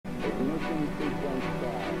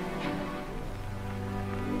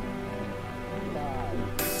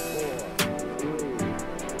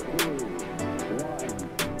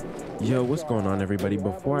Yo, what's going on, everybody?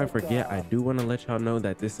 Before I forget, I do want to let y'all know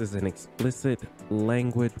that this is an explicit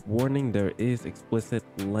language warning. There is explicit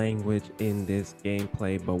language in this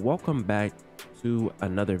gameplay, but welcome back to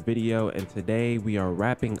another video. And today we are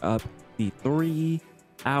wrapping up the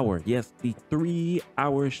 3-hour, yes, the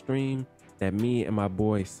 3-hour stream that me and my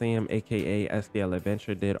boy Sam, aka SDL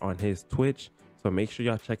Adventure, did on his Twitch. So make sure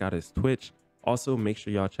y'all check out his Twitch. Also, make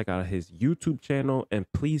sure y'all check out his YouTube channel, and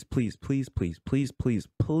please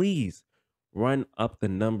run up the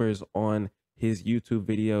numbers on his YouTube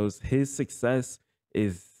videos. His success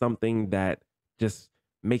is something that just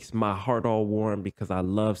makes my heart all warm because I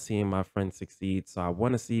love seeing my friends succeed. So I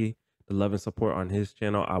want to see the love and support on his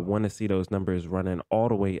channel. I want to see those numbers running all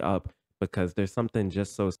the way up because there's something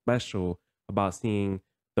just so special about seeing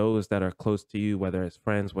those that are close to you, whether it's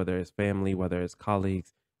friends, whether it's family, whether it's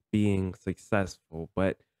colleagues, being successful.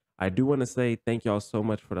 But I do want to say thank y'all so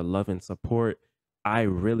much for the love and support. I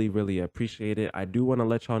really appreciate it. I do want to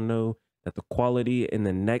let y'all know that the quality in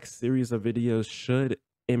the next series of videos should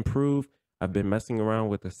improve. I've been messing around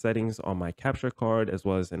with the settings on my capture card as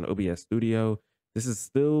well as in OBS Studio. This is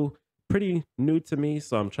still pretty new to me,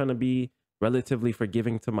 so I'm trying to be relatively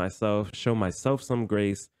forgiving to myself, show myself some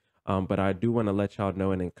grace. But I do want to let y'all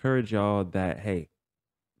know and encourage y'all that, hey,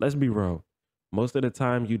 let's be real. Most of the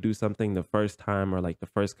time you do something the first time or like the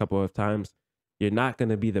first couple of times, you're not going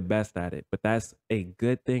to be the best at it. But that's a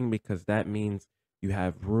good thing because that means you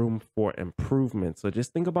have room for improvement. So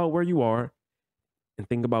just think about where you are and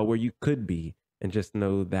think about where you could be and just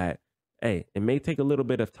know that, hey, it may take a little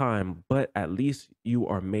bit of time, but at least you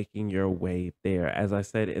are making your way there. As I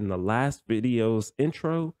said in the last video's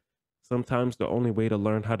intro, sometimes the only way to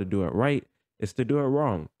learn how to do it right is to do it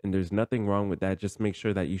wrong. And there's nothing wrong with that. Just make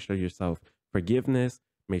sure that you show yourself forgiveness,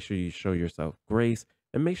 make sure you show yourself grace,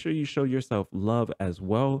 and make sure you show yourself love as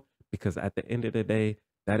well, because at the end of the day,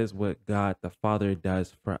 that is what God the Father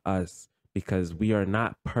does for us, because we are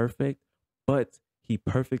not perfect, but he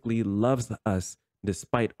perfectly loves us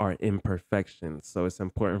despite our imperfections. So it's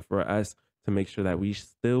important for us to make sure that we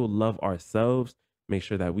still love ourselves, make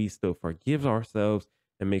sure that we still forgive ourselves,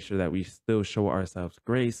 and make sure that we still show ourselves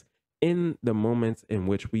grace in the moments in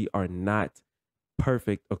which we are not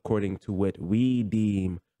perfect according to what we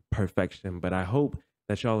deem perfection. But I hope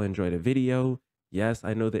that y'all enjoy the video. Yes,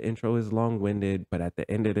 I know the intro is long-winded, but at the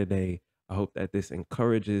end of the day, I hope that this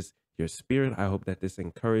encourages your spirit. I hope that this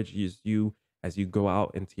encourages you as you go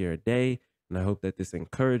out into your day. And I hope that this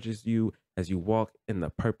encourages you as you walk in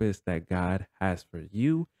the purpose that God has for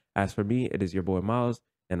you. As for me, it is your boy Miles,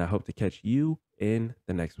 and I hope to catch you in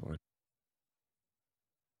the next one.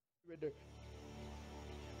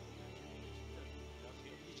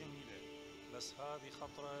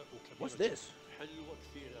 What's this? حلوة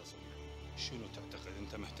كثير يا صبحي. شنو تعتقد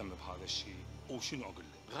انت مهتم بهذا الشيء وشنو اقول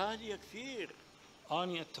لك؟ غالية كثير.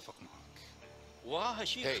 اني اتفق معك. وراها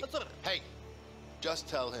شيء خطر. Hey, just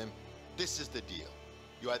tell him this is the deal.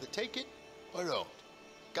 You either take it or don't.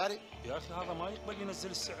 Got it? يا اخي هذا ما يقبل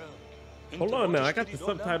ينزل السعر. Hold on now, I got the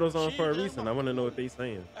subtitles on for a reason. I want to know what they're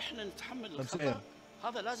saying. احنا نتحمل الخطر.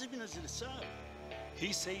 هذا لازم ينزل السعر.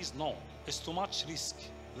 He says no. It's too much risk.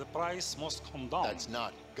 The price must come down. That's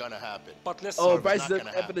not gonna happen. But let's Oh, see. Bryce is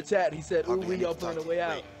up in the chat. He said, Harvey, "Ooh, we all playing the way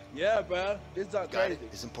out." Wait. Yeah, bro. This is all Got crazy.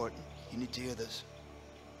 it. It's important. You need to hear this.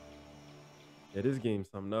 Yeah, this game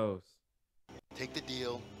some knows. Take the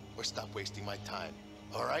deal or stop wasting my time.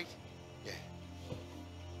 All right? Yeah.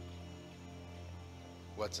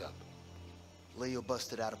 What's up? Leo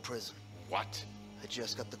busted out of prison. What? I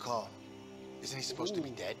just got the call. Isn't he supposed to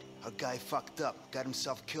be dead? Our guy fucked up, got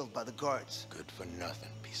himself killed by the guards. Good for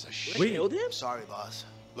nothing, piece of shit. We killed him? Sorry, boss.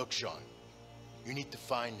 Look, Sean, you need to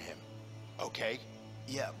find him, okay?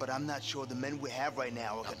 Yeah, but I'm not sure the men we have right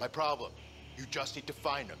now are Not my problem. You just need to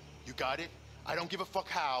find him. You got it? I don't give a fuck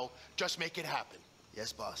how. Just make it happen.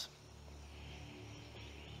 Yes, boss.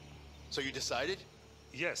 So you decided?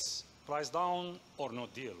 Yes. Price down or no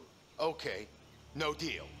deal. Okay. No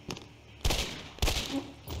deal.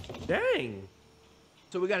 Dang.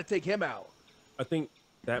 So we got to take him out. I think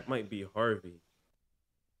that might be Harvey.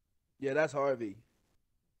 Yeah, that's Harvey.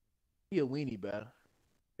 He a weenie, bro.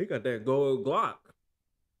 He got that gold Glock.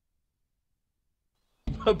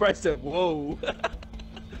 Bryce said, "Whoa."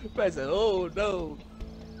 Bryce said, "Oh no."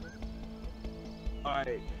 All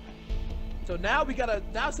right. So now we gotta.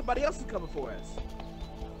 Now somebody else is coming for us.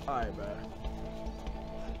 All right, bro.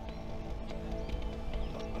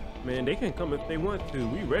 Man, they can come if they want to.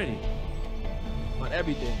 We ready. On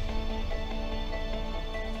everything.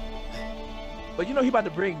 But you know he about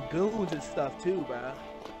to bring goons and stuff too, bro.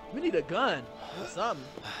 We need a gun or something.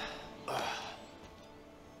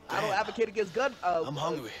 I don't advocate against gun. I'm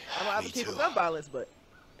hungry. I don't Me advocate for too. gun violence, but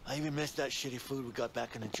I even missed that shitty food we got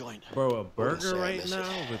back in the joint. Bro, a Wouldn't burger say I right miss now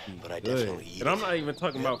it, would be but I good. definitely eat And I'm it. not even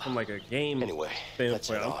talking about from like a game Anyway, let's standpoint.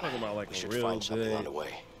 head I'm on. talking about like We a should real find something on the good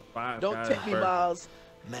way. Five don't Guys take me, burger. Miles.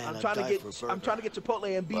 Man, I'm I'd trying to die get. for a burger. I'm trying to get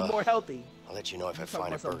Chipotle and be more healthy. I'll let you know if I You talking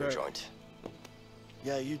find a about some burger burger. joint.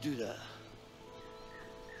 Yeah, you do that.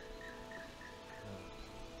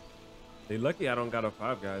 They lucky I don't got a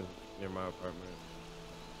Five Guys near my apartment.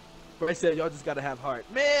 Bryce said y'all just gotta have heart,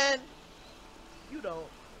 man. You don't.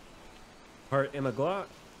 Heart in a Glock?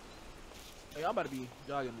 Hey, I'm about to be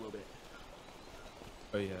jogging a little bit.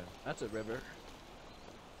 Oh yeah. That's a river.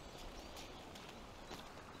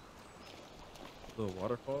 Little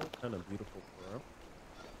waterfall, kind of beautiful, bro.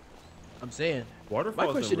 I'm saying.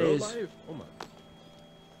 Waterfalls question in real is- life? Oh my.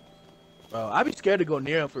 Bro, I'd be scared to go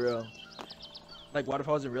near them for real. Like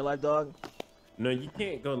waterfalls in real life, dog. No, you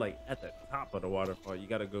can't go like at the top of the waterfall. You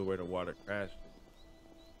gotta go where the water crashes.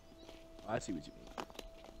 Oh, I see what you mean.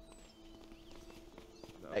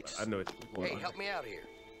 No, X. I know it's going Hey, on. help me out here.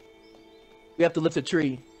 We have to lift a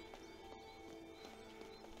tree.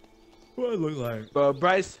 What it look like? Bro,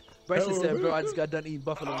 Bryce just Hello, said, bro, man. I just got done eating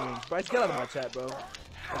buffalo wings. Bryce, get out of my chat, bro. Talk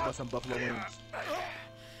about some buffalo wings.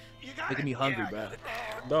 Making me hungry, bro.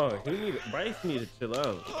 Dog, Bryce need to chill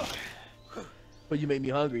out. But you make me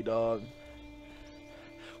hungry, dog.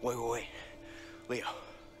 Wait. Leo,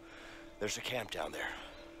 there's a camp down there.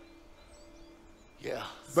 Yeah.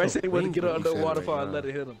 Bryce So said he wanted to get painful under you the said waterfall right and now. let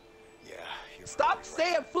it hit him. Yeah. You're Stop probably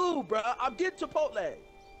right. saying food, bro. I'm getting Chipotle.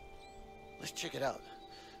 Let's check it out.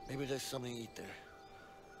 Maybe there's something to eat there.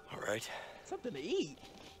 All right. Something to eat.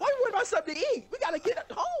 Why are you worried about something to eat? We gotta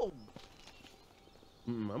get home.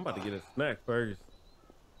 I'm about to get a snack first.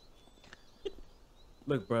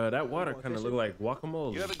 Look, bro, that water want kind of fishing? look like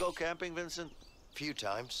guacamole. You ever go camping, Vincent? Few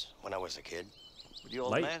times when I was a kid. With the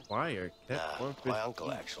old Light man? fire. Catch Nah, one fish my uncle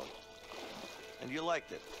each. actually. And you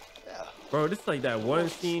liked it? Yeah. Bro, this is like that one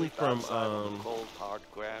scene Sleep from outside on the cold, hard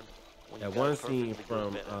ground when you that got one a scene perfectly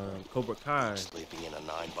from good bed. Cobra Kai. Sleeping in a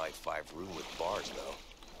 9x5 room with bars, though.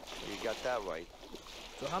 You got that right.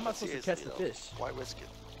 So how am I supposed to Seriously, catch the though, fish? Why risk it?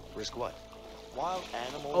 Risk what? Wild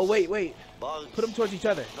animals. Oh, wait. Bugs. Put them towards each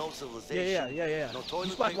other. No Yeah, civilization. yeah. No You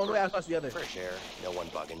toilet splash one paper. way, I splash the other. Fresh air, no one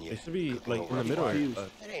bugging you. It should be Cooking like over in the a middle. fire.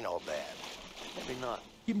 confused. It ain't all bad. Maybe not.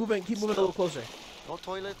 Keep moving a little closer. No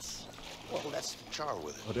toilets. Well, that's the charm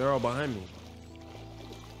with it. Oh, they're all behind me.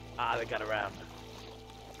 Ah, they got around.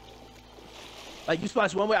 Like you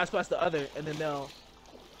splash one way, I splash the other, and then we'll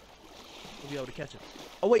be able to catch him.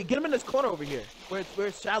 Oh wait, get him in this corner over here, where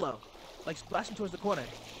it's shallow. Like splash him towards the corner.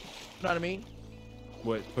 You know what I mean?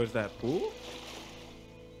 What, towards that pool?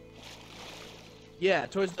 Yeah,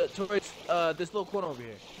 towards this little corner over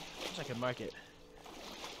here. Wish I can mark it.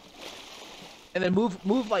 And then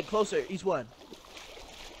move like closer, each one.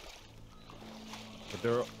 But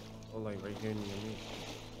they're all like right here near me.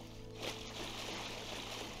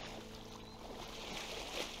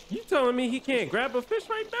 You telling me he can't grab a fish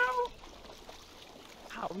right now?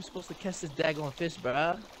 How are we supposed to catch this daggone fish,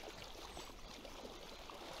 bruh? Okay.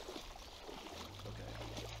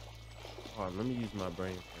 Hold on, let me use my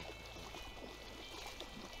brain first.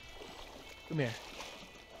 Come here.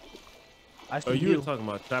 I see Oh, you you. were talking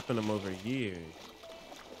about trapping them over here.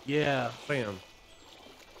 Yeah. Sam,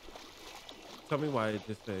 tell me why it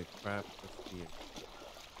just said craft the spear.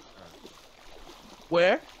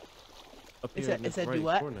 Where? Up It here said- in it this said do right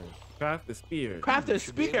what? corner. Craft the spear. Crafted a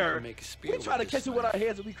should be able to spear. make a spear We with tried to this catch it with our knife.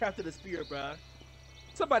 hands and we crafted a spear, bruh.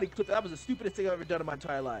 Somebody clipped that. That was the stupidest thing I've ever done in my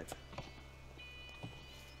entire life.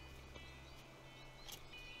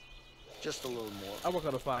 Just a little more. I work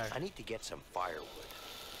on a fire. I need to get some firewood.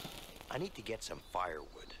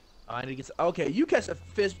 Oh, I need to get some. Okay, you catch a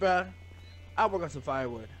fish, bruh. I'll work on some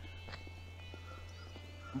firewood.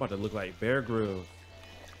 I'm about to look like Bear Grylls.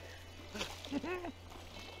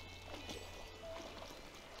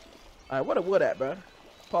 All right, what a wood at, bruh?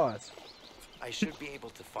 Pause. I should be able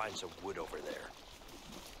to find some wood over there.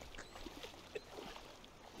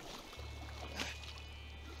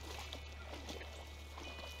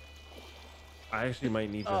 I actually might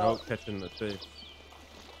need your Oh. help catching the fish.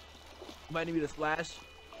 You might need me to splash.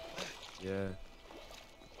 Yeah.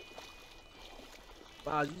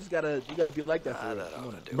 Wow, you gotta be like that for real. That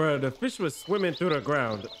ought to do. Bruh, the fish was swimming through the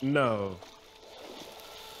ground. No.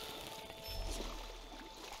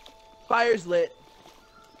 Fire's lit.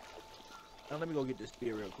 Now let me go get this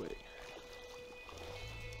spear real quick.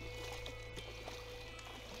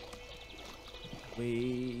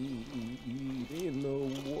 Wade in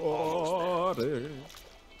the water.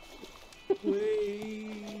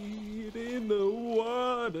 Wade in the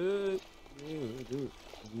water.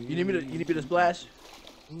 need me to splash?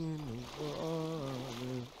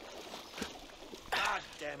 God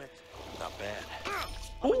damn it. Not bad.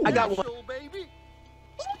 I got one. Show, baby.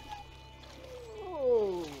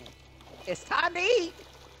 Ooh. It's time to eat.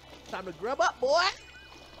 Time to grub up, boy.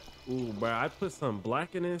 Ooh, bro, I put some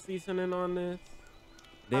blackening seasoning on this.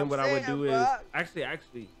 Then I'm what I would saying, do is bruh.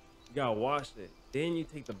 actually you gotta wash it. Then you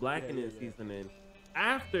take the blackening seasoning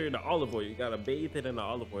after the olive oil. You gotta bathe it in the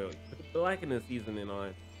olive oil. You put the blackening seasoning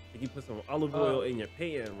on. Then you put some olive oil in your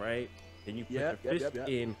pan, right? Then you put your fish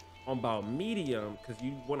in on about medium because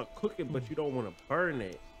you want to cook it, but you don't want to burn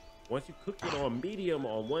it. Once you cook it on medium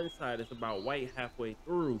on one side, it's about white halfway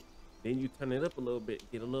through. Then you turn it up a little bit,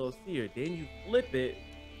 get a little seared. Then you flip it.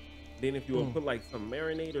 Then if you want to put like some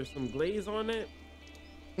marinade or some glaze on it,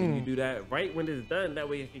 then you do that right when it's done. That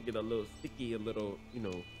way it can get a little sticky, a little, you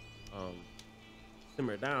know,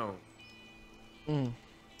 simmer down.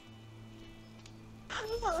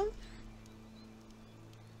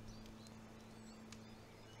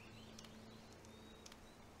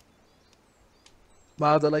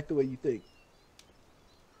 Miles, I like the way you think.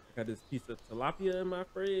 I got this piece of tilapia in my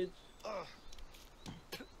fridge.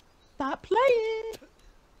 Stop playing.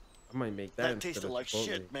 I might make that. That instead tasted of like Chipotle.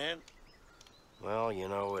 shit, man. Well, you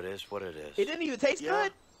know, it is what it is. It didn't even taste Yeah.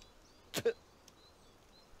 good.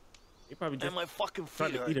 You probably just And my fucking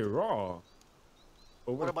trying feet to hurt. eat it raw.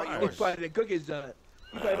 What about You yours? probably didn't cook his done.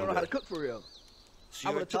 You probably don't know how to cook for real. So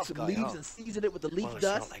I you're would a have took tough some guy, leaves huh? and seasoned it with the leaf Well, it's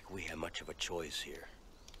dust. not like we have much of a choice here.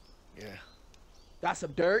 Yeah. Got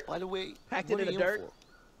some dirt. By the way, Packed what it in are the you dirt. for?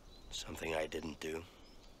 Something I didn't do.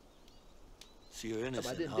 So you're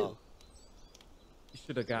innocent, didn't huh? do. You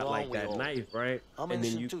should have got Well, like we that all- knife, right? I'm and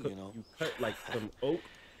then innocent you too, cut, you know. you cut like some oak,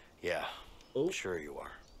 Yeah, oak. sure you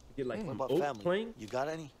are. You get like What some about oak family? plank, You got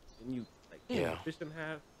any? and you like Yeah. cut the fish in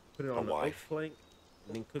half, put it on the oak wife. plank,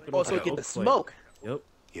 and then cook it Oh, on so the get oak the plank. smoke. Yep.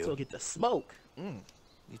 You? So get the smoke.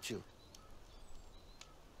 Me too.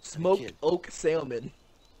 Smoked kid. oak salmon.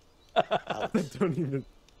 Alex, Don't even.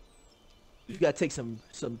 You gotta take some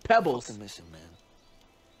pebbles. fucking missing, man.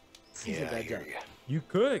 Season Yeah, I that hear junk. you. You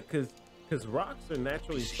could, cause rocks are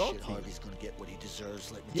naturally Piece of salty. shit, Harvey's gonna get what he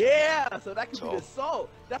deserves. Let me tell you. Yeah, so that could So, be the salt.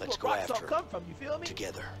 That's let's what go rock after salt him. come from. You feel me?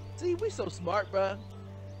 Together. See, we so smart, bruh.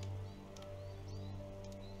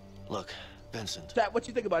 Look, Vincent. Chat, what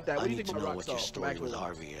you think about that? What I do you need think to about know rock what your salt? story with Mackerel?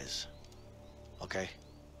 Harvey is. Okay?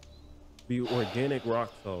 Be organic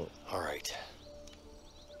rock salt. All right.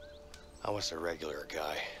 I was a regular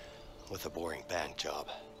guy with a boring bank job.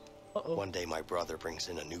 Uh-oh. One day my brother brings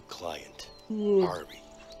in a new client, Ooh. Harvey.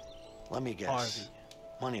 Let me guess. Harvey.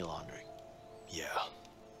 Money laundering. Yeah,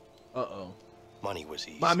 Uh-oh. money was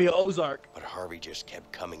easy. Remind me of Ozark. But Harvey just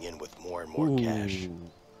kept coming in with more and more cash, Ooh,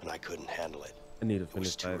 and I couldn't handle it. I need to It was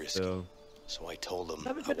finish too that risky. still. So I told him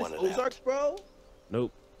Haven't I finished wanted Ozark, out. bro?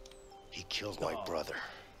 Nope. He killed my brother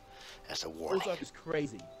as a warning. Ozark is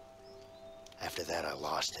crazy. After that, I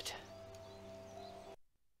lost it.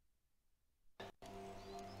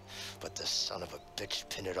 But the son of a bitch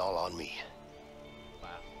pinned it all on me. Wow.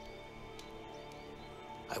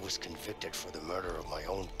 I was convicted for the murder of my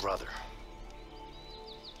own brother.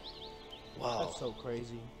 Wow. That's so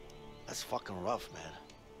crazy. That's fucking rough, man.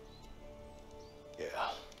 Yeah.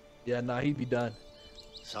 Yeah, nah, he'd be done.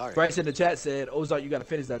 Sorry. Bryce in the chat said, Ozark, you gotta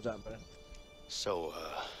finish that job, man. So,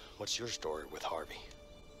 what's your story with Harvey?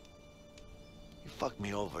 You fucked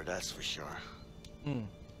me over, that's for sure. Mm.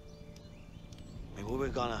 Maybe we're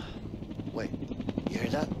gonna... Wait, you hear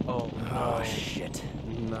that? Oh, Oh, shit.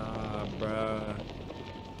 Nah, bruh.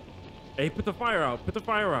 Hey, put the fire out. Put the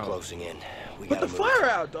fire out. Closing in. We put gotta the move. fire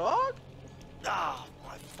out, dog. Ah,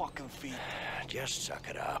 my fucking feet. Just suck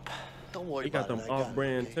it up. Don't worry You got about them it. I got it,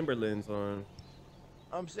 off-brand okay? Timberlands on.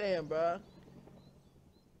 I'm saying, bruh.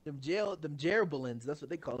 Them jail lens, that's what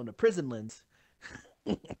they call them, the prison lens.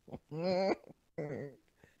 That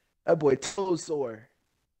boy toe sore.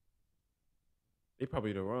 They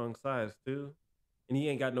probably the wrong size too. And he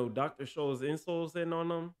ain't got no Dr. Scholl's insoles in on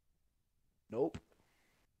them. Nope.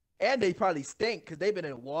 And they probably stink because they've been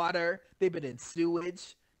in water, they've been in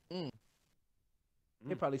sewage.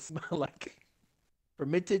 They probably smell like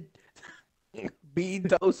fermented bean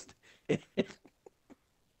toast.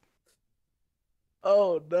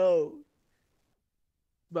 Oh no.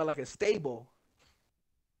 Smell like a stable.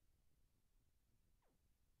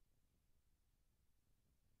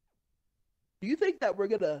 Do you think that we're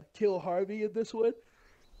gonna kill Harvey in this one?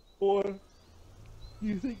 Or do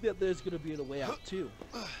you think that there's gonna be a way out too?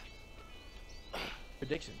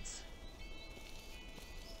 Predictions.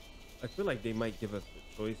 I feel like they might give us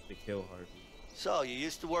the choice to kill Harvey. So, you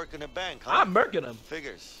used to work in a bank, huh? I'm murking him.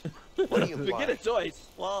 Figures. What do you Forget want? a choice.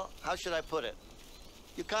 Well, how should I put it?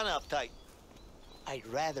 You're kind of uptight. I'd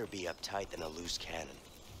rather be uptight than a loose cannon.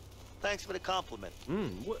 Thanks for the compliment.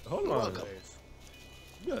 Hold You're on. welcome.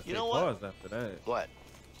 You know what? pause after that. What?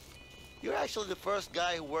 You're actually the first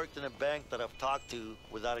guy who worked in a bank that I've talked to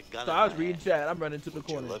without a gun. So in I was my reading hand. chat. I'm running to the Would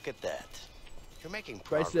you corner. look at that? You're making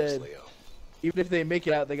Bryce progress, said- Leo. Even if they make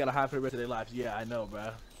it out, they gotta hide for the rest of their lives. Yeah, I know,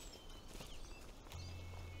 bro.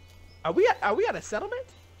 Are we at a settlement?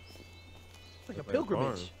 It's like a Like a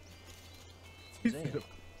pilgrimage. Damn.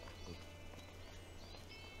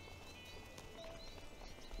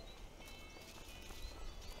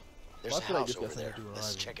 There's Well, a I feel like house this got over something there. to do with Let's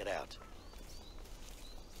Harvey. check it out.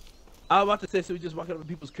 I was about to say, so we just walk up to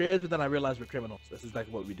people's cribs, but then I realized we're criminals. That's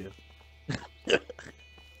exactly what we do. Yep.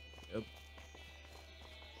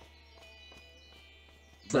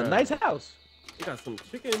 It's a Bruh. nice house. You got some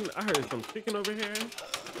chicken. I heard some chicken over here.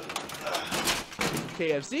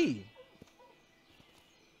 KFC.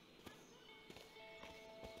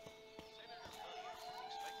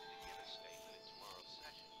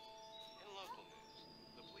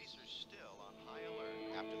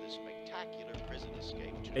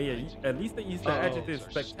 Hey, yeah, at least they used the adjective Are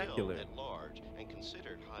still spectacular. at large and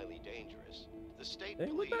considered highly dangerous. The state Hey,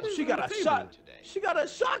 what police that is She got a table. shot. She got a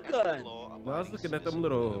shotgun. No, I was looking at them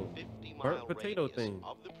little burnt potato things.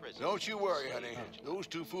 Don't you worry, honey. Those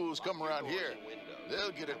two fools come around here,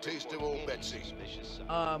 they'll get a taste of old Betsy.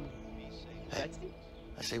 Betsy?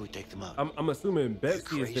 I say we take them out. I'm assuming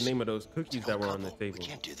Betsy is the crazy? name of those cookies that were on the We table.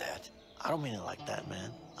 can't do that. I don't mean it like that,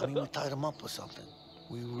 man. I mean we tied them up or something.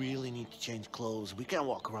 We really need to change clothes. We can't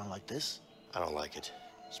walk around like this. I don't like it.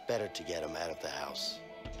 It's better to get him out of the house.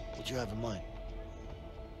 What you have in mind?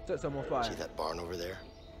 Set someone on See fire. that barn over there?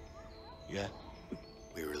 Yeah?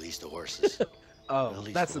 We release the horses. Oh,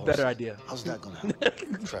 Release that's the a better horses. idea. How's that gonna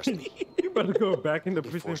happen? Trust me. You better go back into Be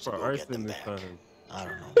prison forced to for go get arson them this back. time. I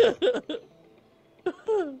don't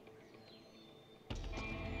know.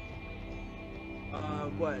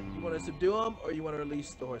 What? You want to subdue them or you want to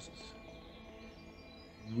release the horses?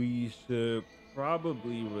 We should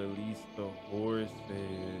probably release the horses.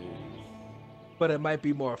 But it might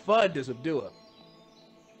be more fun to subdue them.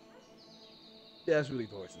 Yeah, let's release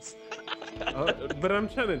the horses. But I'm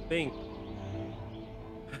trying to think.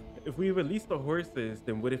 If we release the horses,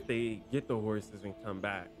 then what if they get the horses and come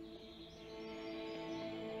back?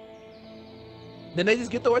 Then they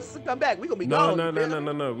just get the horses and come back. We gonna be No, gone. no, you no, feel no, me?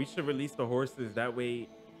 no, no. We should release the horses. That way,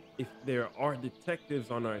 if there are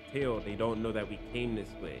detectives on our tail, they don't know that we came this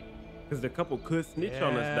way. Because the couple could snitch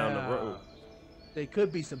on us down the road. They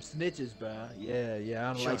could be some snitches, bro. Yeah,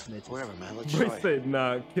 I don't Sure, like snitches. whatever, man. Let's Bryce try it. said,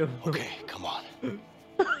 nah, kill him. Okay, come on.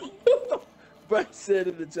 Bryce said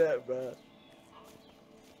in the chat, bro.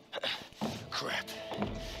 Crap.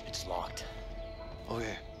 It's locked. Oh,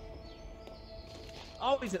 yeah.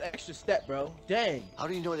 Always an extra step, bro. Dang. How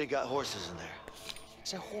do you know they got horses in there?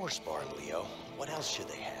 It's a horse barn, Leo. What else should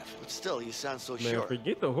they have? But still, you sound so Man, sure.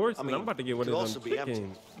 forget the horses. I mean, I'm about to get one could of also them be empty.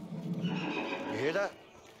 chickens. You hear that?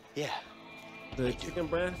 Yeah. The chicken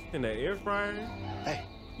breast in the air fryer. Hey,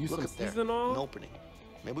 Use look some up there. seasoning. An opening.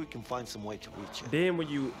 Maybe we can find some way to reach it. Then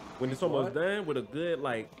when it's almost done with a good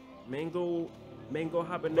like mango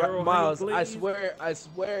habanero. Miles, honey I glaze,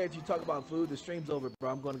 swear, if you talk about food, the stream's over, bro.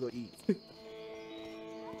 I'm gonna go eat.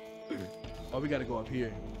 Oh, we gotta go up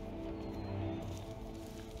here.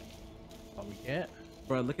 Oh, we can't.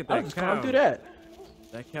 bro, look at I'll that just cow. come do that.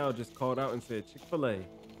 That cow just called out and said Chick-fil-A. You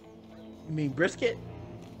mean brisket?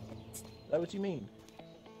 Is that what you mean?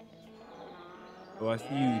 Oh, I see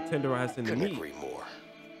you tenderizing the Couldn't meat. agree more.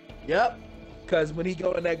 Yep. Cause when he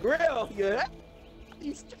go in that grill, yeah.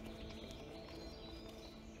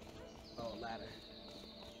 Oh, ladder.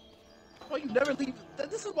 Oh, you never leave.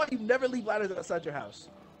 This is why you never leave ladders outside your house,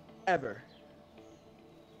 ever.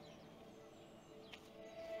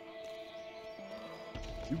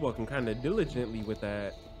 You walking kind of diligently with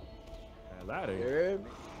that ladder. You heard me?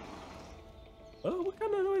 Oh, what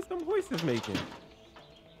kind of noise them horses making?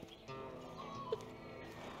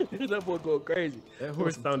 That boy going crazy. That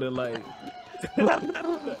horse sounded like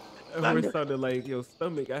that horse sounded like your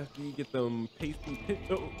stomach after you get them pasty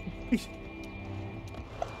pinto.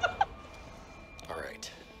 All right.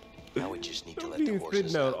 Now we just need to let He's the horses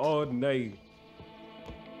sitting out out. all night.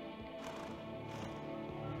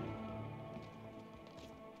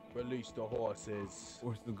 Release the horses.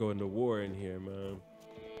 Horses going to war in here, man.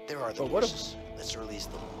 There are the But what if- horses. Let's release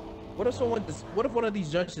them. What if what if one of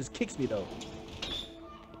these junctions kicks me though?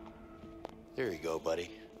 There you go,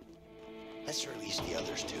 buddy. Let's release the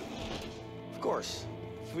others too. Of course.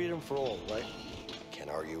 Freedom for all, right? Can't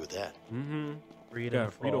argue with that. Mm-hmm. Freedom Yeah,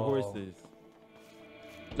 free the for all. horses.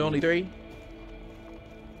 There's only 3.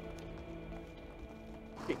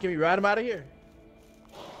 Can we ride him out of here?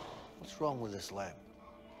 What's wrong with this lamp?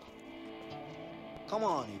 Come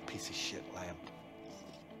on, you piece of shit lamp.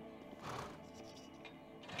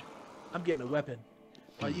 I'm getting a weapon.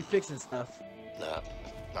 While you fixing stuff? Nah,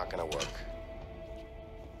 not gonna work.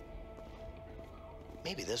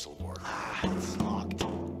 Maybe this'll work. Ah, it's locked.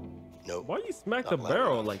 Nope. Why you smack Not the letting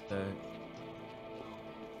barrel up. like that?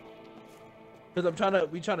 Because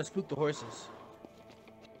we trying to spook the horses.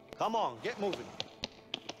 Come on, get moving.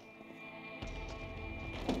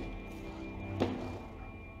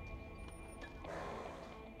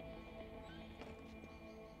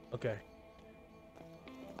 Okay.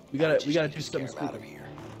 We gotta Just do need to something scare him out of spooky. here.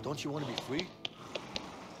 Don't you want to be free?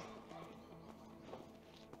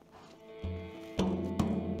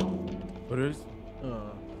 What is?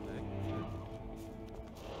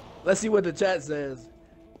 Let's see what the chat says.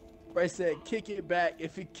 Bryce said, "Kick it back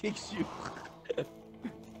if it kicks you."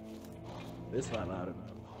 It's not loud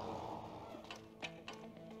enough.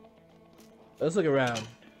 Let's look around.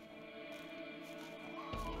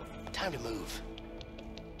 Time to move.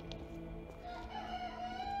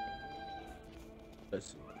 Let's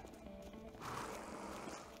see.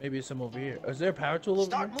 Maybe it's some over here. Is there a power tool over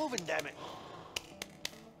Start here? moving, damn it.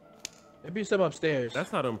 Maybe some upstairs.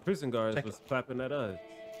 That's how them prison guards Check was clapping at us.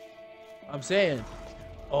 I'm saying.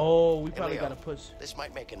 Oh, we Hey, probably Leo, gotta push. This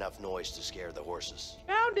might make enough noise to scare the horses.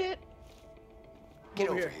 Found it. Get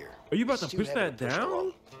Over over here. here. Are you about to It's too push heavy that to push down?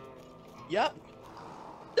 along. Yep.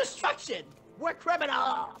 Destruction. We're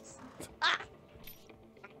criminals. Ah.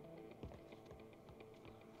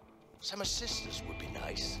 Some assistance would be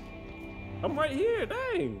nice. I'm right here,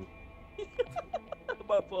 dang.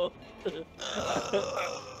 My fault.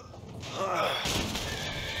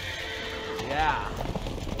 Yeah.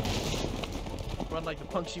 Run like the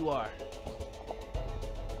punks you are.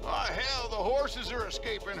 Oh, hell, the horses are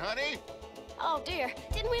escaping, honey. Oh dear,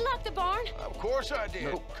 didn't we lock the barn? Of course I did.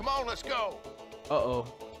 Nope. Come on, let's go. Uh-oh.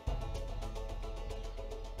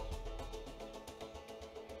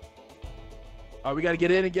 Oh, we gotta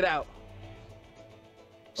get in and get out.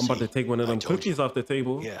 I'm about to take one of I them told cookies off the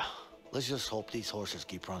table. Yeah, let's just hope these horses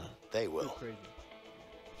keep running. They will. Crazy.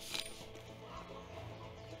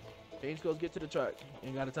 Change clothes, get to the truck. You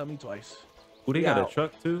ain't gotta tell me twice. Oh, they We got out. a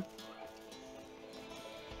truck too?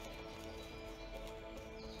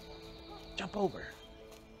 Jump over.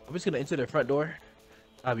 I'm just gonna enter their front door.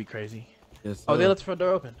 That'd be crazy. Yes, Oh, they sir. left the front door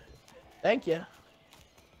open. Thank you.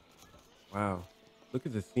 Wow. Look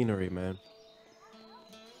at the scenery, man.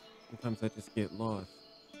 Sometimes I just get lost.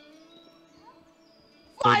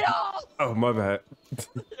 Fire! Oh, my bad.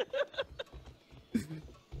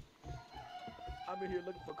 I'm in here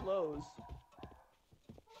looking for clothes.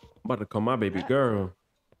 I'm about to call my baby girl.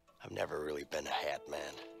 I've never really been a hat man.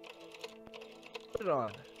 Put it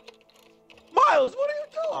on. Miles, what are you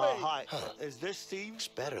doing? Hi, is this Steve? It's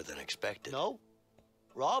better than expected. No?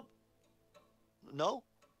 Rob? No?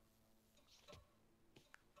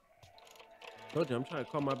 Told you, I'm trying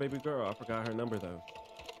to call my baby girl. I forgot her number, though.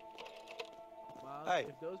 Miles, Hey,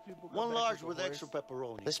 if those people come One back large the with horse- extra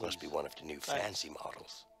pepperoni. This must be please. one of the new fancy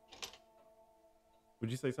models. Would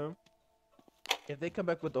you say something? If they come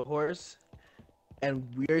back with the horse, and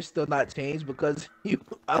we're still not changed because you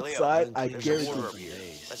Hey, Leo, outside, I there's a guarantee. water over here.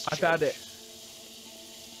 Let's I found change. it.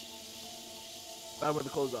 Found where the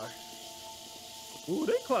clothes are. Ooh,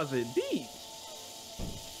 they closet deep.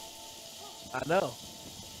 I know.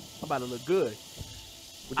 I'm about to look good.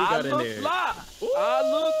 What you I got in look there? fly.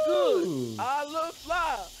 I look good. Ooh. I look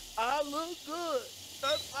fly. I look good.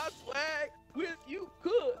 That's my swag with you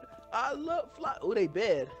good. I look fly. Oh, they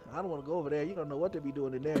bed. I don't want to go over there. You don't know what they be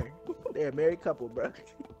doing in there. They're a married couple, bro.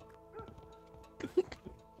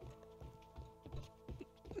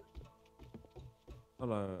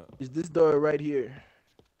 Hold on. Is this door right here?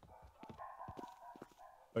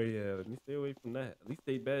 Oh, yeah. Let me stay away from that. At least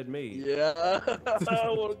they bad made. Yeah. I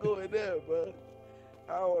don't want to go in there, bro.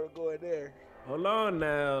 I don't want to go in there. Hold on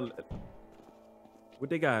now. What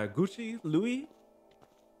they got? Gucci? Louis?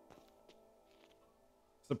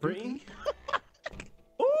 Supreme?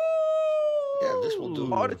 Ooh! Yeah, this will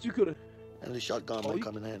do. All that you could have. And the shotgun Oh, might you-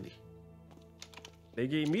 come in handy. They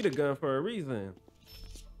gave me the gun for a reason.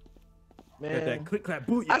 Got Man, that click clap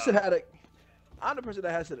boot. I should have I'm the person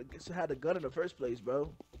that should had the gun in the first place, bro.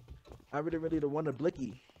 I really the one to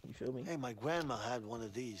blicky. You feel me? Hey, my grandma had one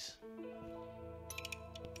of these.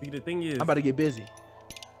 See, the thing is, I'm about to get busy.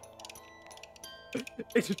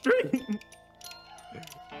 it's a string.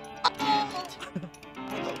 Damn it. For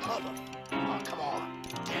the love of... Oh, come on.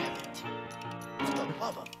 Damn it. For the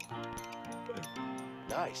love of...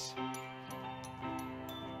 Nice.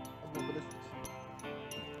 Let's go for this.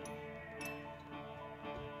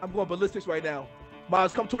 I'm going ballistics right now.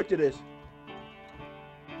 Miles, come twerk to this.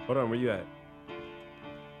 Hold on, where you at?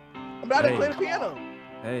 I'm not Hey. playing the piano.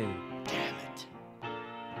 Hey, Damn it.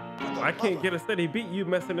 I can't get a steady beat. You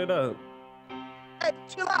messing it up. Hey,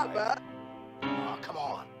 chill out, bro. Oh, come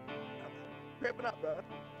on. Cramping up, bro.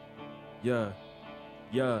 Yeah,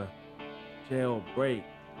 jailbreak.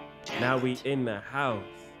 Now we in the house.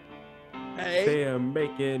 Hey, They're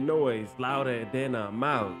making noise louder than a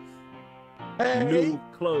mouse. hey, New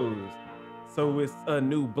clothes, so it's a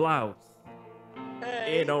new blouse.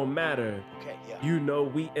 hey, It don't matter. Okay, yeah. You know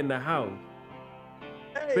we in the house.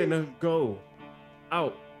 hey. Finna go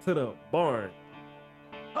out to the barn.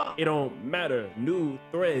 Huh. It don't matter. New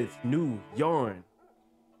threads, new yarn.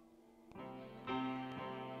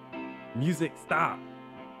 Music stop.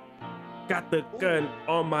 Got the gun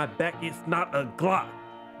on my back. It's not a Glock.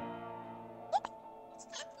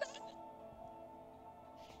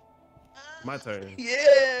 My turn.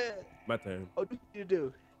 Yeah. My turn. Oh, what you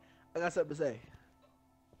do? I got something to say.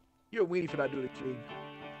 You're a weenie for not doing it clean.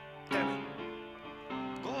 Damn it.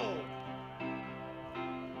 Go.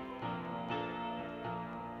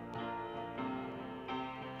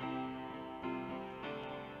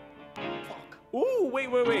 Fuck. Ooh, wait.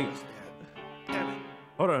 Damn it.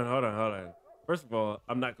 Hold on. First of all,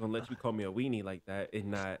 I'm not gonna let you call me a weenie like that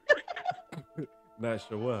and not not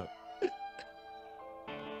show up.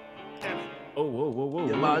 Damn it. Oh, whoa.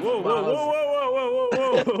 Yeah, Whoa. Miles.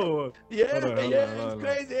 Yeah, Hold on, it's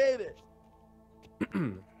crazy, ain't it?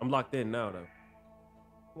 I'm locked in now though.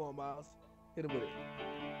 Come on, Miles. Hit him with it.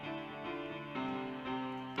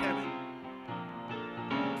 Damn it.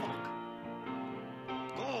 Fuck.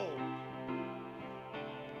 Go.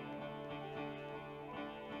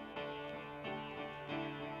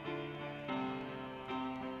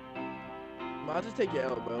 Miles, just take your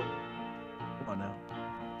L, bro. Come on now.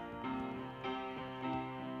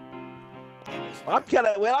 I'm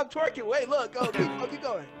twerking. Wait, look, go, keep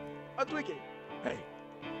going. I'm tweaking.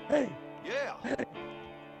 Hey. Yeah.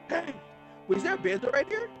 Hey. Wait, is there a banjo right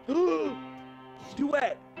here?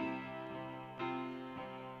 Duet.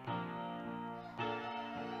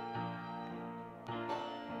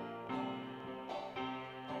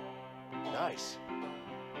 Nice.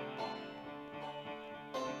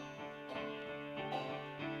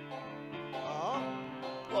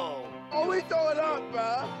 Whoa. Oh, we throwing up,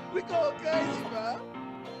 bro. We going crazy, bro.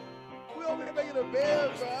 We over here making a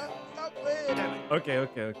band, bro. Stop playing. Damn it.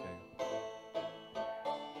 Okay.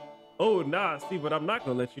 Oh, nah, see, what I'm not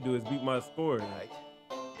gonna let you do is beat my score. Right.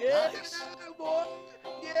 Yeah, Nice. boy.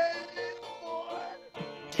 Yeah, boy.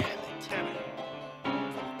 Damn it.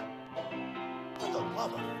 Fuck. For the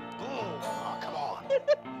love of... Oh, come on.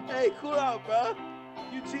 Hey, cool out, bro.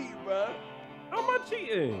 You cheating, bro. How am I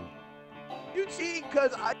cheating? You cheating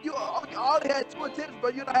because you only had 2 attempts,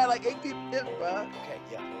 but you done had like 18 attempts, bro. Okay,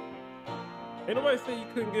 yeah. Ain't nobody say you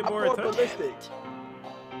couldn't get I'm more going attempts. ballistic.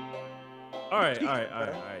 All right.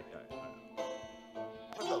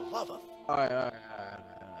 For the love of... All right.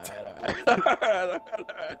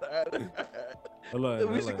 Hold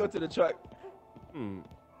on. We should go to the truck.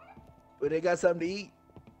 But they got something to eat.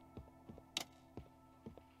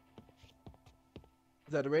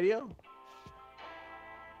 Is that the radio?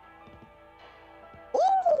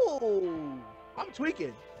 Ooh! I'm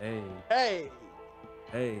tweaking. Hey. Hey!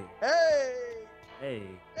 Hey!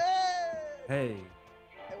 Hey,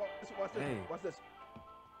 watch this. Hey. Watch this.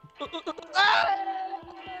 Going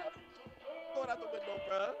out the window,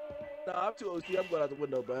 bro. Nah, I'm too OC. I'm going out the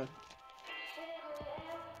window, bro.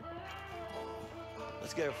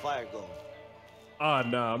 Let's get a fire going. Oh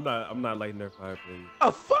no, I'm not lighting their fire, please.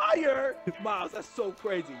 A fire? Miles, that's so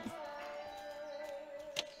crazy.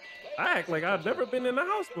 I act like I've never been in the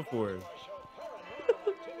house before.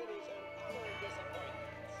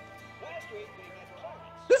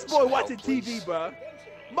 This boy watching TV, bro.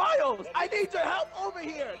 Miles, I need your help over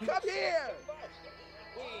here. Come here.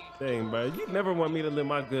 Dang, bro, you never want me to live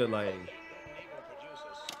my good life.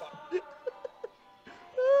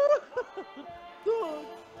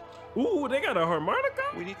 Ooh, they got a harmonica?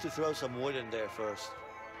 We need to throw some wood in there first.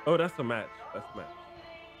 Oh, that's a match.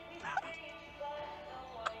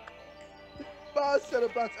 Miles said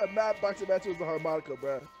about a mad boxing match with the harmonica,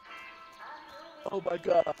 bro. Oh my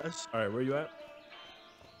gosh. All right, where you at?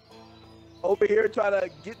 Over here trying to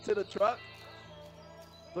get to the truck.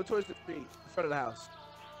 Go towards the street, in front of the house.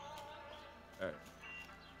 All right.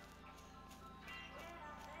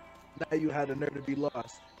 Now you had the nerve to be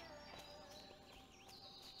lost.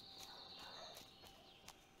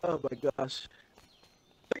 Oh my gosh.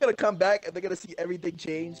 They're gonna come back and they're gonna see everything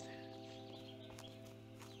changed.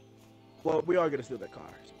 Well, we are gonna steal that car.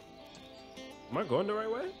 Am I going the right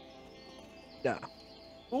way? Nah.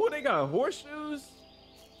 Ooh, they got horseshoes.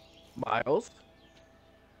 Miles.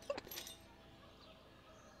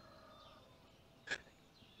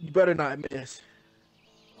 You better not miss.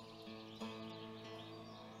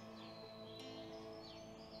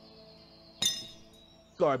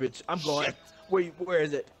 Garbage. I'm going. Shit. Where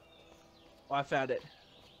is it? Oh, I found it.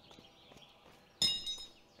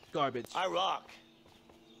 Garbage. I rock.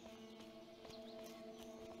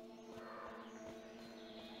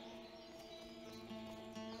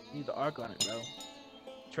 Need the arc on it, bro.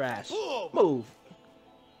 Trash. Boom. Move.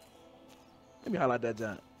 Let me highlight that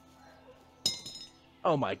jump.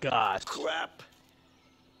 Oh my gosh. Crap.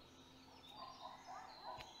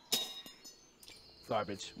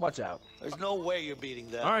 Garbage. Watch out. There's no way you're beating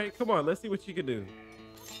that. All right, come on. Let's see what you can do.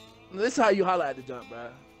 This is how you highlight the jump, bro.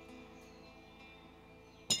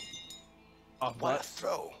 Off What a butt.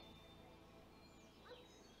 throw.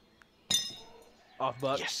 Off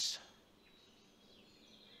butt. Yes.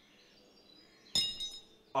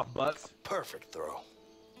 Off butts. Perfect throw.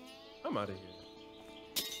 I'm out of here.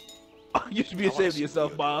 You should be I wanna ashamed of see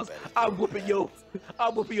yourself, you do boss. better. I'm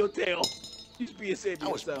whooping your tail. You should be ashamed of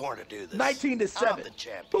I was yourself. born to do this. 19 to I'm 7. the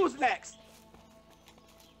champion. Who's next?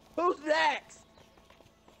 Who's next?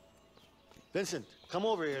 Vincent, come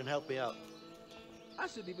over here and help me out. I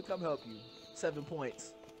shouldn't even come help you. 7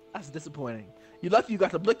 points. That's disappointing. You're lucky you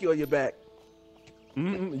got the blicky on your back.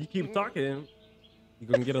 You keep talking, you're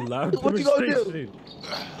gonna get a loud What you gonna do? demonstration.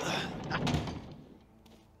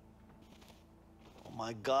 Oh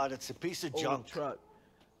my God, it's a piece of Old junk. truck.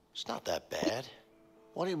 It's not that bad.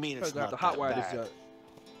 What do you mean it's Probably gonna not have to hot that wire this bad? junk.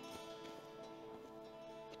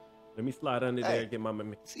 Let me slide under there Hey, and get my even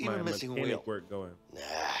missing mechanic wheel. work going. Nah,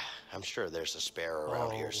 I'm sure there's a spare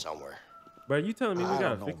around here Oh. somewhere. Bro, you telling me we I gotta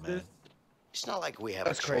don't know, fix man. this? It's not like we have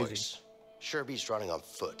That's a crazy. choice. Sherby's running on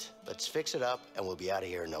foot. Let's fix it up and we'll be out of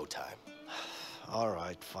here in no time. All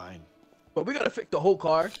right, fine. But we gotta fix the whole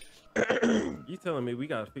car. You telling me we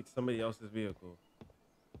gotta fix somebody else's vehicle?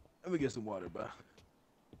 Let me get some water, bro.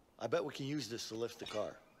 I bet we can use this to lift the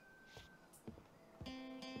car.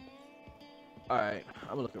 All right,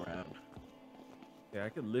 I'm looking around. Yeah, I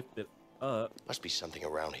could lift it up. Must be something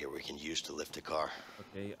around here we can use to lift a car.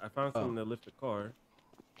 Okay, I found something to lift the car.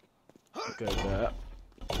 Okay, bro.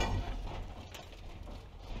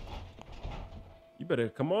 You better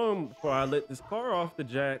come on before I let this car off the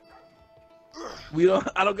jack.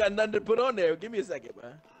 I don't got nothing to put on there. Give me a second,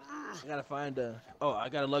 bro. I gotta find oh, I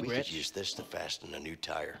got a lug We could wrench. use this to fasten a new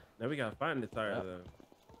tire. Now we gotta find the tire Yep. though.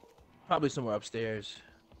 Probably somewhere upstairs.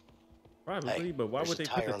 Probably, Hey, but why there's would a they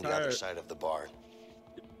put tire the on the tire? other side of the barn.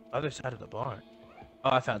 Other side of the barn.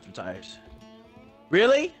 Oh, I found some tires.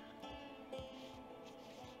 Really?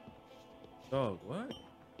 Dog, what?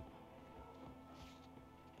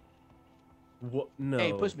 What? No.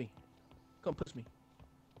 Hey, push me. Come push me.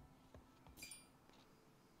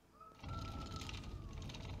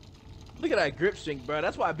 Look at that grip strength, bro.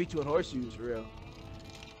 That's why I beat you in horseshoes, for real.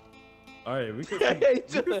 All right, we can see, Hey,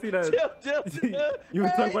 we can see that. chill. You were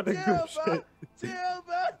Hey, talking about that grip bro. strength. Chill,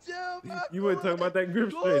 bro. You weren't talking about that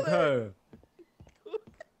grip Cool strength, it. huh?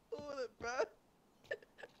 Cool it, bro.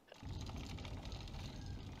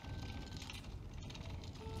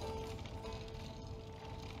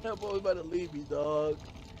 That boy about to leave me, dog.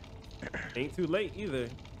 Ain't too late either.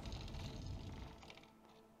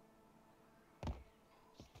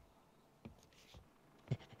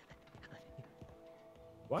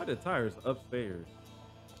 Why the tires upstairs?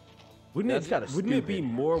 Wouldn't That's kinda wouldn't it be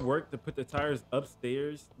stupid. more work to put the tires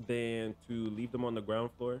upstairs than to leave them on the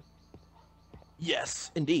ground floor?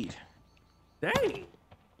 Yes, indeed. Dang.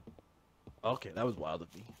 Okay, that was wild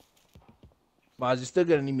of me. Miles, you're still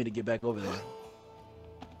gonna need me to get back over there.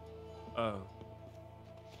 Oh.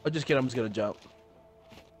 Oh, just kidding. I'm just gonna jump.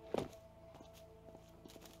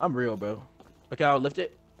 I'm real, bro. Okay, I'll lift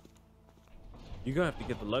it. You're gonna have to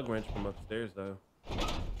get the lug wrench from upstairs though.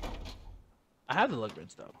 I have the lug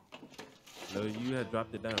wrench though. No, you had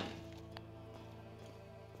dropped it down.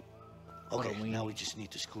 What Okay, a weenie. now we just need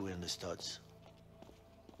to screw in the studs.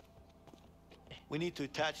 We need to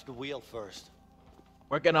attach the wheel first.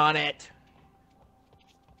 Working on it.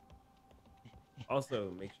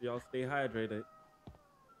 Also, make sure y'all stay hydrated.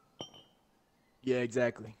 Yeah,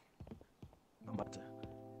 exactly. I'm about to.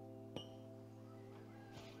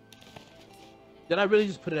 Did I really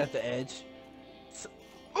just put it at the edge?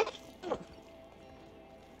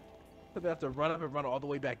 I'm gonna have to run up and run all the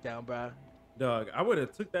way back down, bro. Dog, I would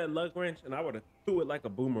have took that lug wrench and I would have threw it like a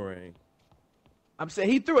boomerang. I'm saying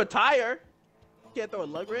he threw a tire. You can't throw a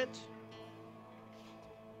lug wrench.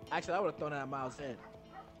 Actually, I would have thrown it at Miles in.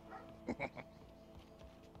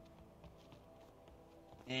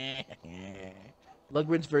 Lug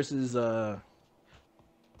versus Shotty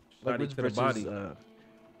to the body.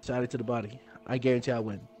 Shotty to the body. I guarantee I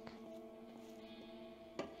win.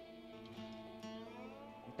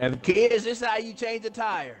 And kids, this is how you change a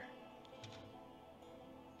tire.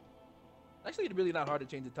 Actually, it's really not hard to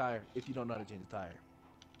change a tire if you don't know how to change a tire.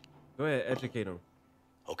 Go ahead, educate him.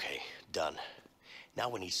 Okay, done. Now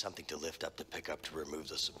we need something to lift up the pickup to remove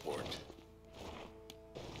the support.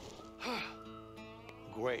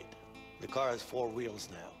 Great. The car has 4 wheels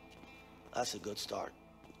now. That's a good start.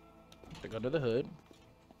 Take under the hood.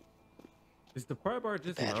 Is the pry bar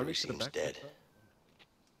just Battery mounted to the seems back? dead.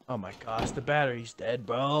 Oh my gosh, the battery's dead,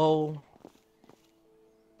 bro.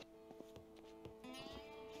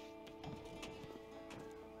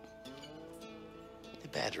 The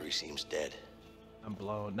battery seems dead. I'm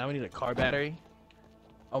blown. Now we need a car battery.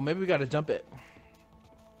 Oh, maybe we gotta jump it.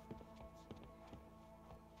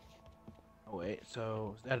 Oh wait,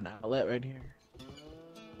 so is that an outlet right here? Let's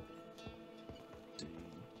see.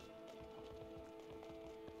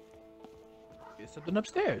 There's something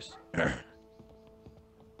upstairs.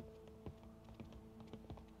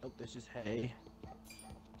 Nope, there's just hay.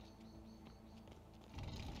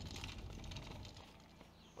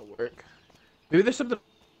 It'll work. Maybe there's something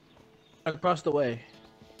across the way.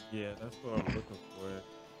 Yeah, that's what I'm looking for.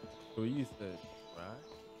 So you said, right?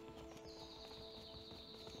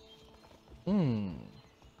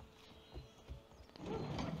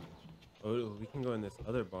 Oh, we can go in this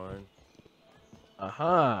other barn.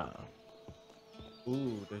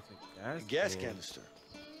 Ooh, there's a gas can. Canister.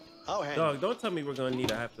 Oh, hang. Dog, don't tell me we're gonna need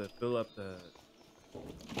to have to fill up the.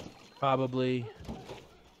 Probably.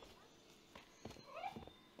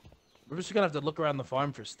 We're just gonna have to look around the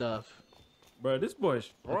farm for stuff. Bro, this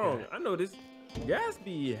boy's strong. Okay. I know this gas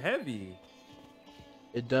be heavy.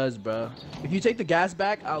 It does, bro. If you take the gas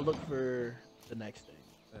back, I'll look for the next thing.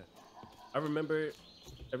 I remember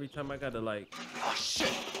every time I got to like. Oh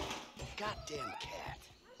shit! Goddamn cat.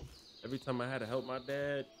 Every time I had to help my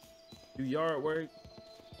dad do yard work,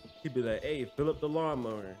 he'd be like, "Hey, fill up the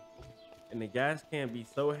lawnmower," and the gas can be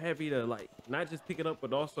so heavy to like not just pick it up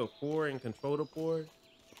but also pour and control the pour.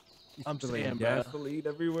 I'm spilling saying, bro. gasoline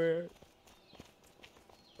everywhere.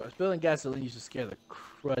 But spilling gasoline used to scare the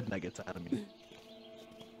crud nuggets out of me.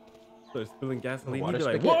 So spilling gasoline, water he'd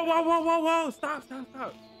be like, spigot. whoa, stop. Like,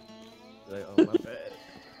 oh, my bad.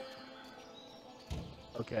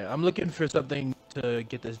 Okay, I'm looking for something to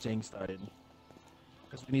get this jing started.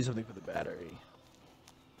 Because we need something for the battery.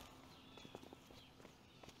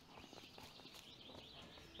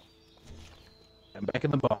 I'm back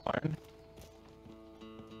in the barn.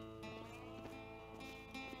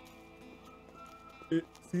 It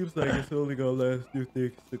seems like it's only gonna last 2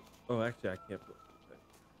 things. Oh, actually, I can't put it.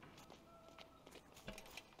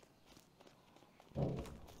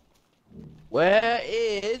 Where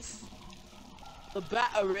is the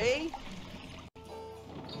battery?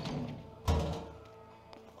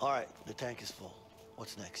 All right, the tank is full.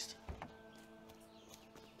 What's next?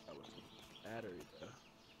 That was the battery, bro.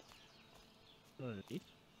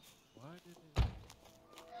 Underneath? Why did it?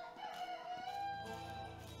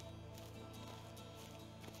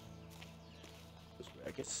 I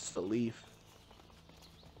guess it's the leaf.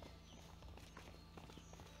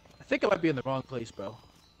 I think I might be in the wrong place, bro.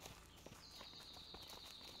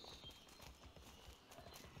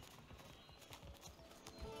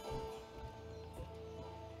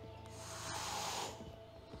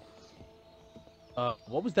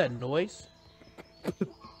 What was that noise?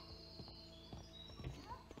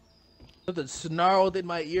 Something snarled in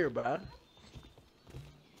my ear, bro.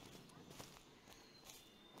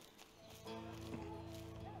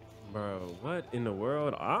 Bro, what in the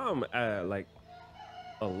world? I'm at like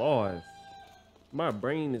a loss. My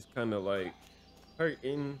brain is kind of like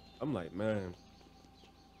hurting. I'm like, man.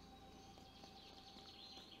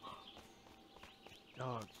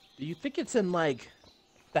 Dog, do you think it's in like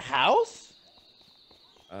the house?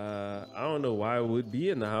 I don't know why it would be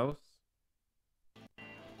in the house.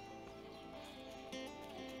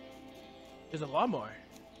 There's a lawnmower.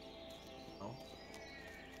 Oh.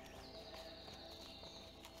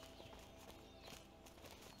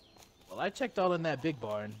 Well, I checked all in that big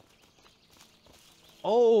barn.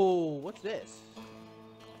 Oh, what's this?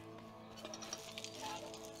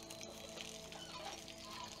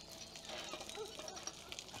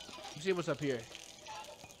 Let's see what's up here.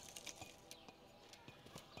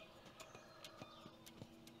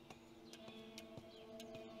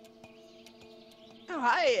 Oh,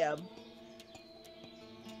 I am.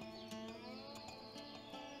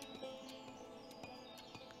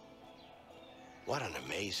 What an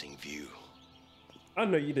amazing view. I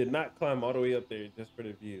know you did not climb all the way up there just for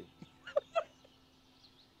the view.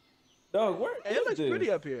 Dog, where Hey, is it looks this? pretty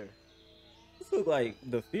up here. This looks like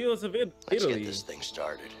the fields of Let's Italy. get this thing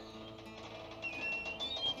started.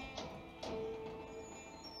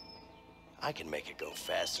 I can make it go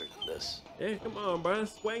faster than this. Hey, come on, bro.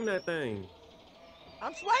 Swing that thing.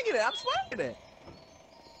 I'm swinging it. I'm swinging it.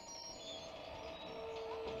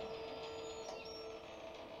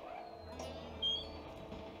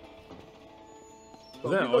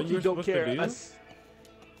 Is that all you were don't supposed to care do? us.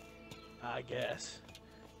 I guess.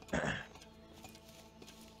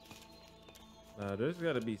 Nah, there's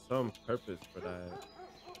got to be some purpose for that.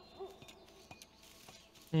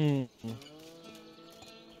 Hmm.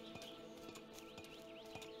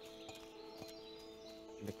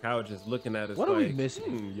 The cow just looking at us What are like, we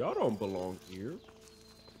missing? Y'all don't belong here.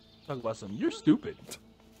 Talk about something. You're stupid.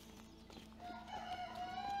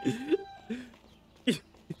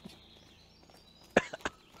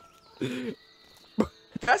 There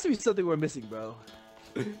has to be something we're missing, bro.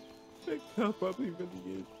 That cow probably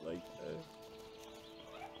really is like that.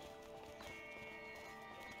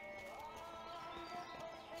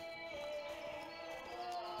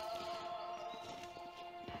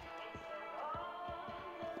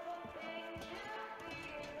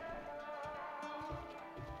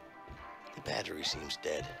 The battery seems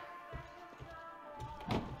dead.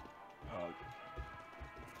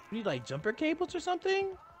 We need like jumper cables or something?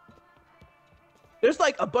 There's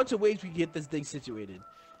like a bunch of ways we can get this thing situated.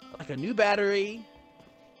 Like a new battery,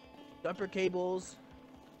 jumper cables,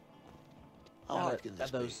 How hard can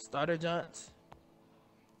this those be? starter junts.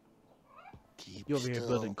 Keep You over here still.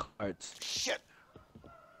 building carts. Shit.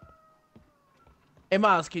 Hey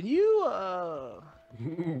Miles, can you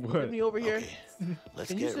What? send me over here? Okay, let's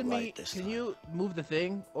Can you get it send right me? this Can time. you move the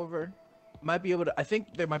thing over? Might be able to. I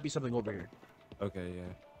think there might be something over here. Okay, yeah.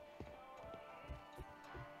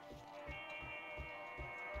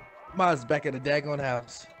 Miles back at the daggone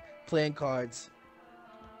house, playing cards.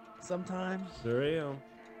 Sometimes. Sure am.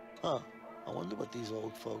 Huh. I wonder what these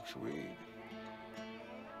old folks read.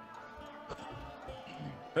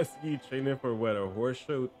 I see you training for what, a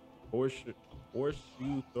horseshoe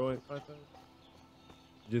throwing contest?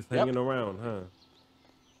 Just Yep. hanging around, huh?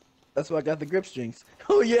 That's why I got the grip strings.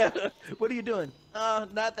 Oh yeah. What are you doing?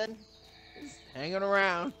 Nothing. Just hanging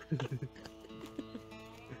around.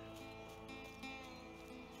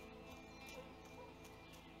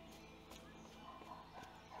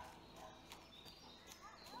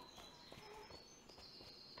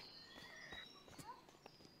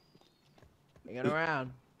 Hanging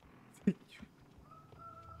around.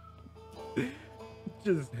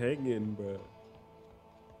 Just hanging, bro.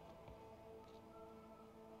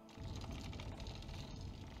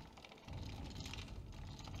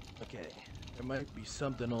 Okay. There might be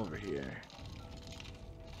something over here.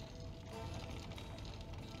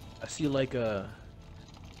 I see like a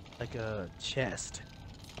chest.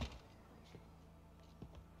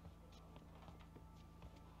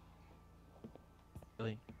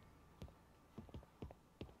 Really?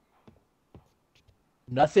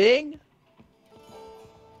 Nothing?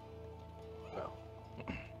 Well,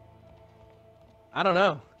 I don't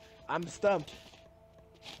know. I'm stumped.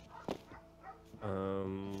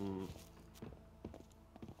 I'm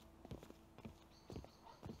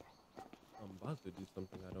about to do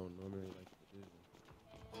something I don't normally like to do.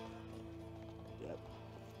 Yep.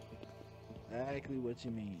 Exactly what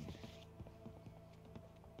you mean.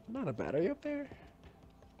 Not a battery up there?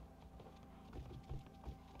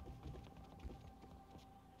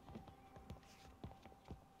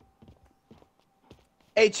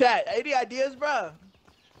 Hey, chat, any ideas, bro?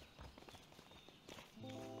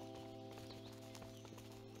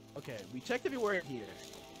 Okay, we checked everywhere in here.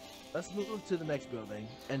 Let's move to the next building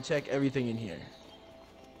and check everything in here.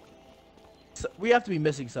 So we have to be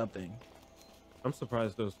missing something. I'm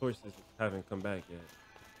surprised those horses haven't come back yet.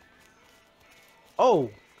 Oh!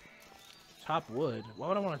 Chop wood. Why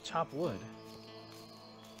would I want to chop wood?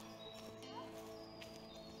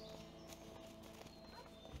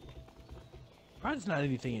 Probably there's not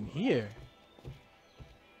anything in here.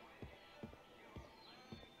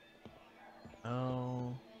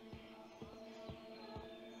 Oh.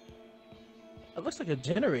 It looks like a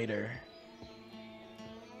generator.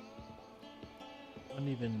 Wouldn't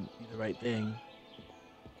even be the right thing.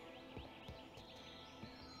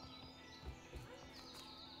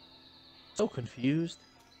 So confused.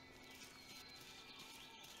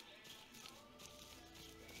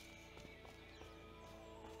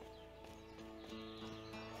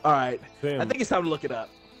 All right, Sam, I think it's time to look it up.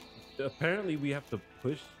 apparently we have to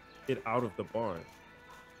push it out of the barn.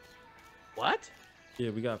 What? Yeah,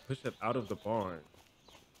 we gotta push it out of the barn.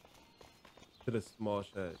 to the small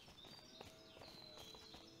shed.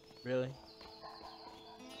 Really?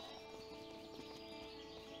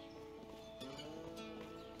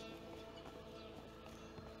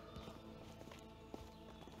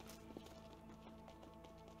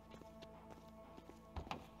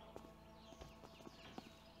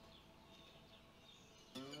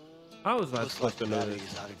 How was I Looks like supposed the to know battery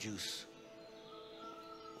this? is out of juice.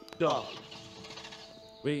 Dog.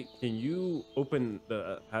 Wait, can you open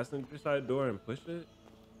the passenger side door and push it?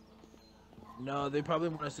 No, they probably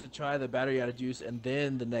want us to try the battery out of juice, and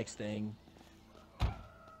then the next thing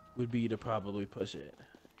would be to probably push it.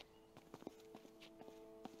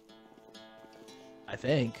 I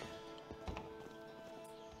think.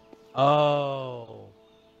 Oh.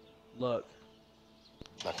 Look.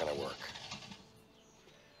 Not gonna work.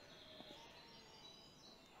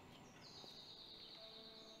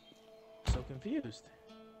 So confused.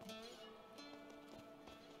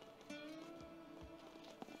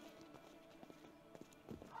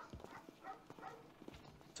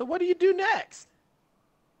 So what do you do next?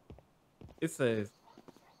 It says,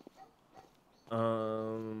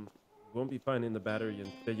 won't be finding the battery.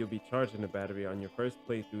 Instead, you'll be charging the battery on your first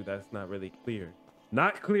playthrough. That's not really clear.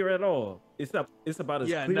 Not clear at all. It's about as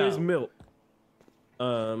Yeah, clear as no. milk.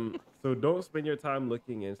 So don't spend your time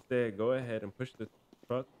looking. Instead, go ahead and push the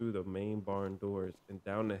truck through the main barn doors and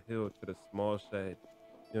down the hill to the small shed.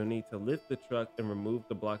 You'll need to lift the truck and remove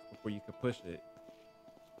the blocks before you can push it.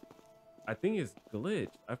 I think it's glitched.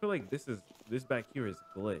 I feel like this back here is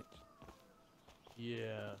glitched.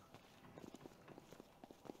 Yeah.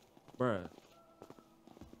 Bruh.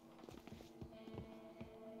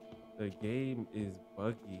 The game is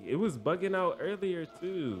buggy. It was bugging out earlier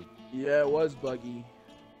too. Yeah, it was buggy.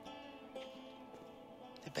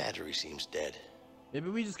 The battery seems dead. Maybe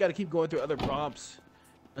we just got to keep going through other prompts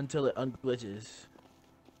until it unglitches.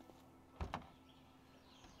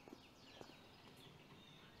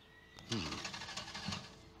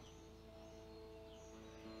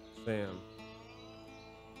 Sam.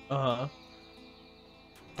 Uh-huh.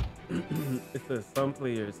 It says some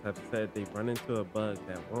players have said they run into a bug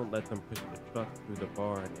that won't let them push the truck through the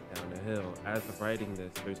barn and down the hill. As of writing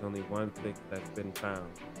this, there's only one fix that's been found,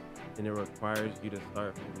 and it requires you to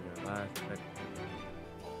start from your last section.